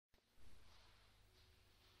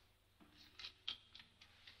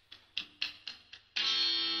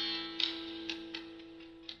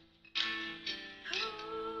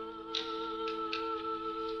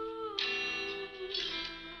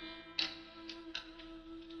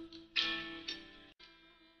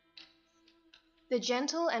The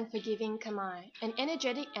gentle and forgiving Khmer, an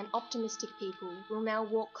energetic and optimistic people, will now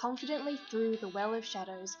walk confidently through the well of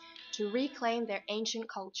shadows to reclaim their ancient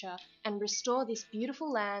culture and restore this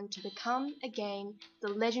beautiful land to become again the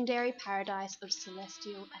legendary paradise of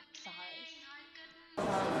celestial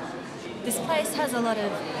exiles. This place has a lot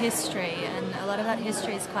of history, and a lot of that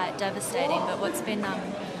history is quite devastating, but what's been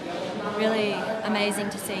really amazing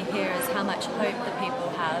to see here is how much hope the people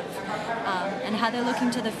have, and how they're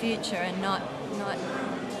looking to the future and not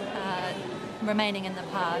remaining in the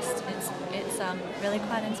past. It's really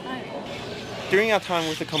quite inspiring. During our time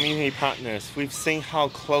with the community partners, we've seen how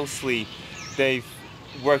closely they've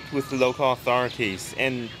worked with the local authorities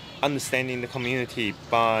and understanding the community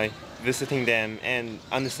by visiting them and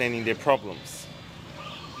understanding their problems.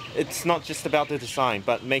 It's not just about the design,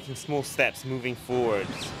 but making small steps moving forward.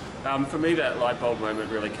 For me, that light bulb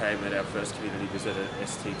moment really came at our first community visit at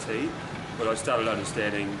STT, when I started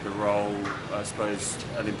understanding the role, I suppose,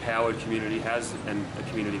 an empowered community has, and a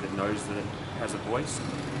community that knows that it has a voice,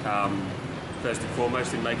 first and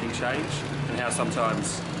foremost in making change, and how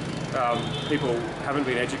sometimes people haven't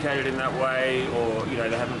been educated in that way, or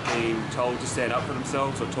they haven't been told to stand up for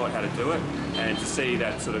themselves or taught how to do it, and to see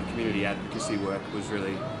that sort of community advocacy work was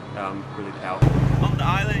really, really powerful. On the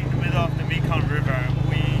island in the middle of the Mekong River,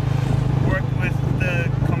 we worked with the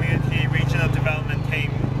community regional development team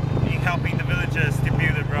in helping the villagers to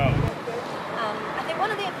build a road. I think one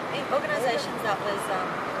of the organisations that was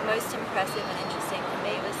most impressive and interesting for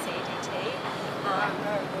me was CDT.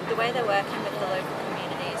 The way they're working with the local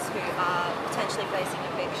communities who are potentially facing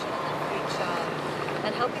eviction in the future,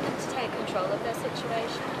 and helping them to take control of their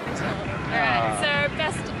situation. Alright, so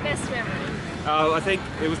best memory? I think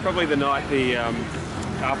it was probably the night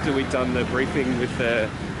after we'd done the briefing with the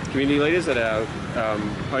community leaders at our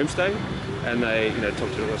homestay, and they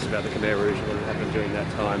talked to us about the Khmer Rouge and what had happened during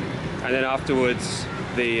that time. And then afterwards,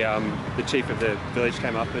 the chief of the village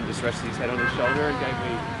came up and just rested his head on his shoulder and gave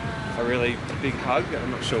me a really big hug. I'm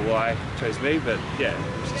not sure why he chose me, but yeah,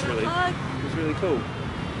 it was just really, it was really cool.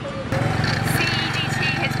 CDT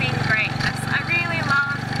has been great. I really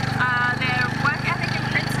love their work ethic and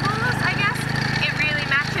principles, I guess. It really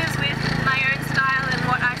matches with my own style and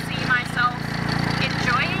what I see myself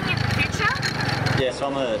enjoying in the future. Yeah, so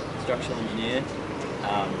I'm a structural engineer.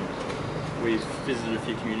 We've visited a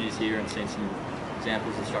few communities here and seen some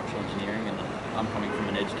examples of structural engineering, and I'm coming from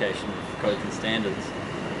an education of codes and standards,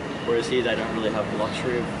 whereas here they don't really have the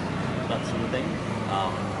luxury of that sort of thing.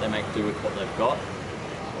 They make do with what they've got,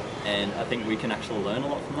 and I think we can actually learn a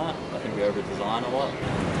lot from that. I think we over-design a lot.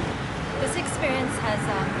 This experience has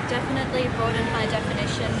definitely broadened my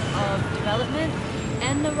definition of development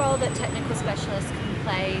and the role that technical specialists can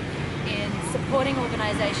play in supporting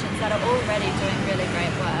organisations that are already doing really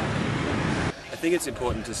great work. I think it's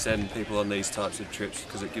important to send people on these types of trips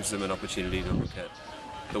because it gives them an opportunity to look at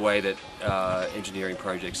the way that engineering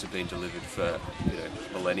projects have been delivered for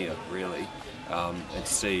millennia, really, and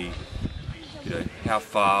to see how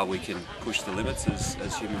far we can push the limits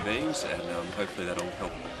as human beings, and hopefully that'll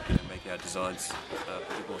help make our designs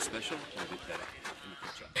a bit more special and a bit better in the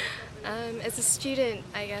future. As a student,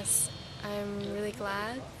 I guess I'm really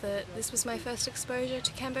glad that this was my first exposure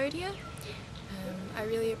to Cambodia. I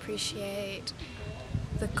really appreciate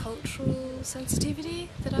the cultural sensitivity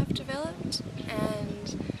that I've developed,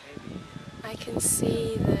 and I can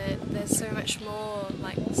see that there's so much more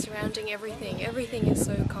surrounding everything. Everything is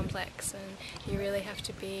so complex, and you really have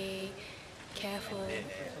to be careful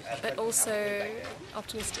but also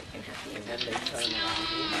optimistic and happy.